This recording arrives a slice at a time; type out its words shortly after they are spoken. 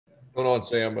Going on,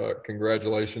 Sam?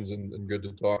 Congratulations and good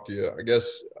to talk to you. I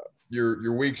guess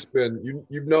your week's been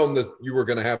you've known that you were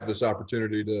going to have this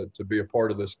opportunity to be a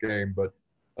part of this game, but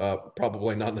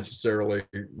probably not necessarily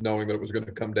knowing that it was going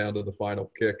to come down to the final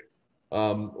kick.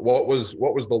 What was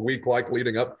the week like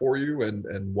leading up for you,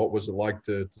 and what was it like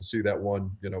to see that one,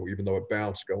 even though it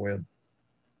bounced, go in?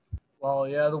 Well,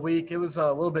 yeah, the week, it was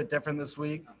a little bit different this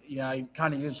week. I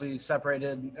kind of usually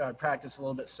practice a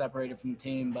little bit separated from the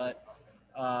team, but,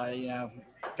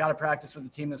 got to practice with the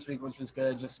team this week, which was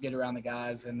good, just to get around the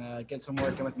guys and get some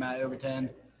work in with Matt Overton.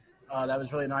 That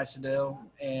was really nice to do.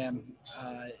 And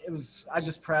I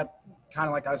just prepped kind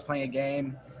of like I was playing a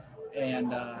game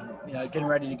and, getting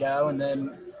ready to go. And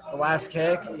then the last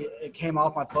kick, it came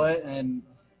off my foot, and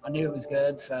I knew it was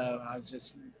good. So I was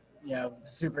just,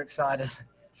 super excited.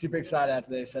 Super excited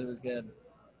after they said it was good.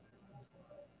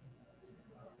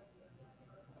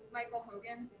 Michael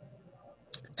Hogan.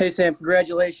 Hey, Sam,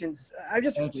 congratulations. I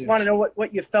just want to know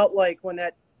what you felt like when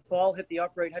that ball hit the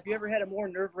upright. Have you ever had a more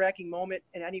nerve-wracking moment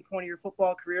in any point of your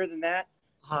football career than that?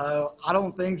 I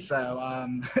don't think so.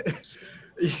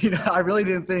 I really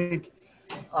didn't think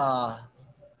I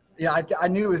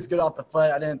knew it was good off the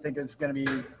foot. I didn't think it was going to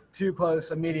be too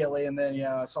close immediately, and then,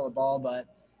 I saw the ball, but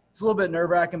it's a little bit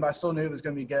nerve-wracking, but I still knew it was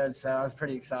going to be good, so I was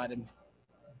pretty excited.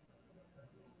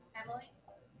 Emily?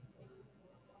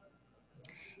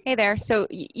 Hey there. So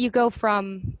you go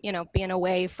from, being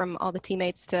away from all the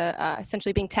teammates to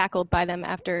essentially being tackled by them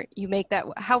after you make that.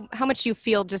 How much do you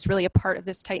feel just really a part of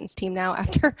this Titans team now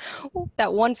after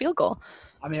that one field goal?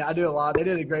 I mean, I do a lot. They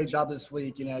did a great job this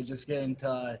week, just getting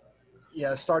to,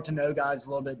 start to know guys a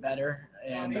little bit better.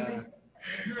 And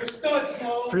you're a stud,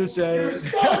 Sloan. Appreciate You're it. a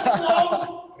stud,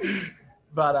 Sloan.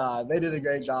 But they did a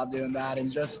great job doing that.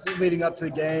 And just leading up to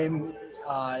the game,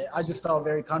 I just felt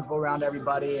very comfortable around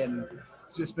everybody. And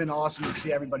it's just been awesome to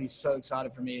see everybody so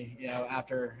excited for me,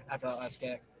 after that last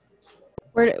kick.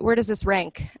 Where does this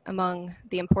rank among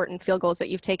the important field goals that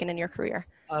you've taken in your career?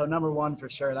 Oh, number one for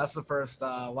sure. That's the first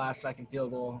last-second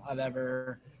field goal I've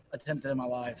ever attempted in my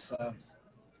life. So.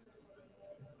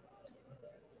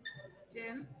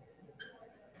 Jim?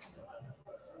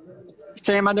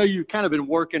 Sam, I know you've kind of been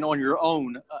working on your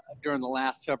own during the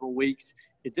last several weeks.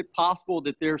 Is it possible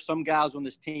that there's some guys on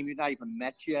this team you've not even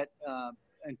met yet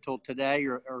until today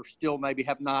or still maybe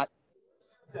have not?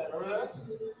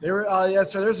 There were,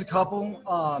 so there's a couple.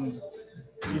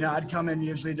 I'd come in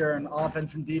usually during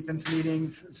offense and defense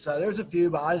meetings. So there's a few,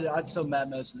 but I'd still met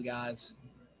most of the guys.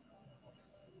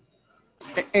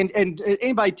 And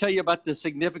anybody tell you about the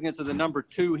significance of the number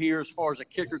 2 here as far as a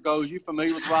kicker goes? You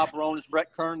familiar with Rob Baronis,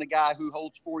 Brett Kern, the guy who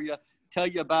holds for you? Tell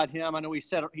you about him. I know he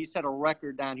set a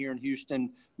record down here in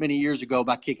Houston many years ago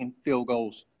by kicking field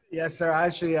goals. Yes, sir.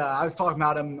 Actually, I was talking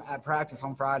about him at practice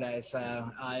on Friday,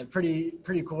 so pretty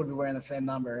cool to be wearing the same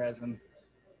number as him.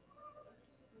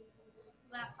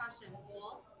 Last question,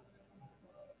 Paul.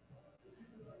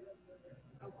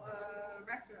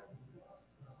 Rexroad.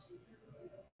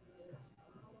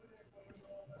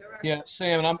 Yeah,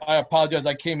 Sam, and I apologize.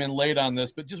 I came in late on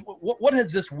this, but just what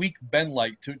has this week been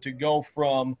like to go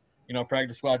from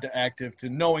practice squad to active to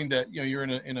knowing that you're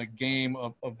in a game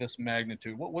of this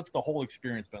magnitude? What's the whole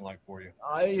experience been like for you?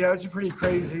 It's a pretty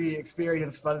crazy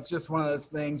experience, but it's just one of those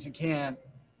things you can't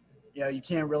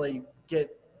really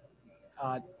get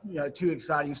too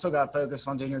excited. You still got to focus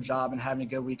on doing your job and having a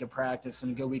good week of practice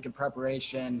and a good week of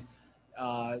preparation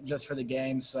just for the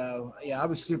game. So, I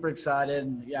was super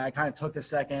excited. Yeah, I kind of took a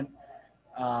second,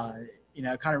 kind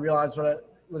of realized what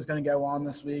was going to go on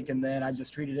this week, and then I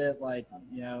just treated it like,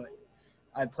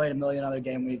 I played a million other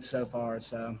game weeks so far.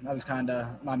 So that was kind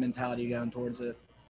of my mentality going towards it.